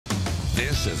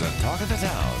This is a Talk of the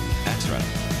Town Extra.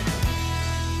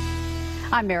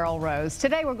 I'm Meryl Rose.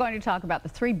 Today we're going to talk about the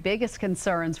three biggest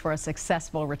concerns for a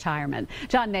successful retirement.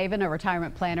 John Navin, a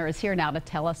retirement planner, is here now to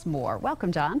tell us more.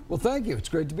 Welcome, John. Well, thank you. It's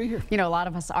great to be here. You know, a lot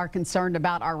of us are concerned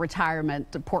about our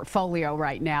retirement portfolio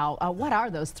right now. What are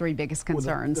those three biggest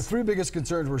concerns? Well, the three biggest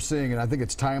concerns we're seeing, and I think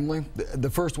it's timely, the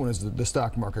first one is the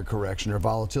stock market correction or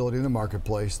volatility in the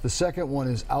marketplace. The second one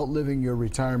is outliving your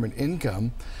retirement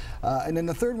income. And then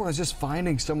the third one is just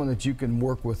finding someone that you can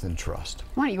work with and trust.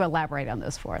 Why don't you elaborate on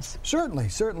this for us? Certainly.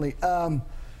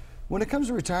 When it comes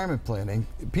to retirement planning,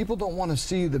 people don't want to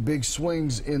see the big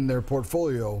swings in their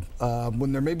portfolio.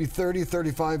 When they're maybe 30,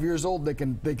 35 years old, they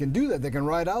can do that. They can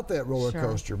ride out that roller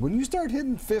coaster. When you start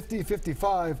hitting 50,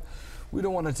 55, we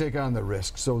don't want to take on the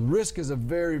risk. So risk is a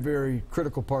very, very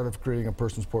critical part of creating a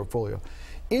person's portfolio.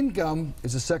 Income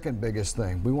is the second biggest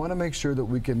thing. We want to make sure that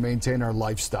we can maintain our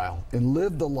lifestyle and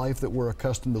live the life that we're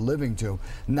accustomed to living to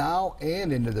now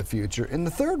and into the future. And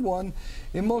the third one,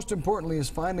 and most importantly, is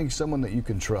finding someone that you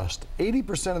can trust.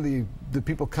 80% of the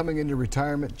people coming into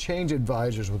retirement change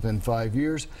advisors within 5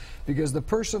 years because the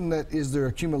person that is their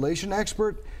accumulation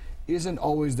expert isn't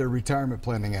always their retirement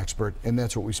planning expert, and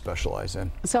that's what we specialize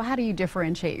in. So how do you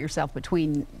differentiate yourself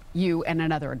between you and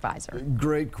another advisor?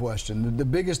 Great question. The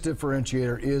biggest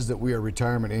differentiator is that we are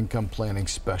retirement income planning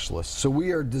specialists. So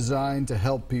we are designed to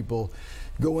help people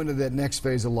go into that next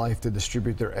phase of life to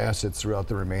distribute their assets throughout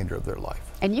the remainder of their life.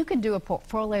 And you can do a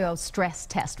portfolio stress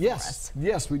test for us.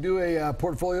 Yes, we do a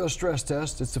portfolio stress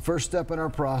test. It's the first step in our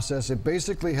process. It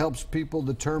basically helps people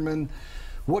determine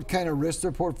what kind of risk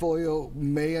their portfolio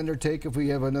may undertake if we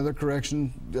have another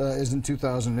correction as in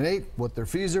 2008, what their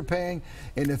fees are paying,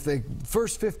 and if the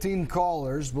first 15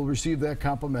 callers will receive that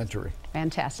complimentary.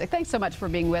 Fantastic. Thanks so much for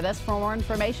being with us. For more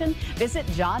information, visit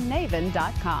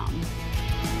johnnavin.com.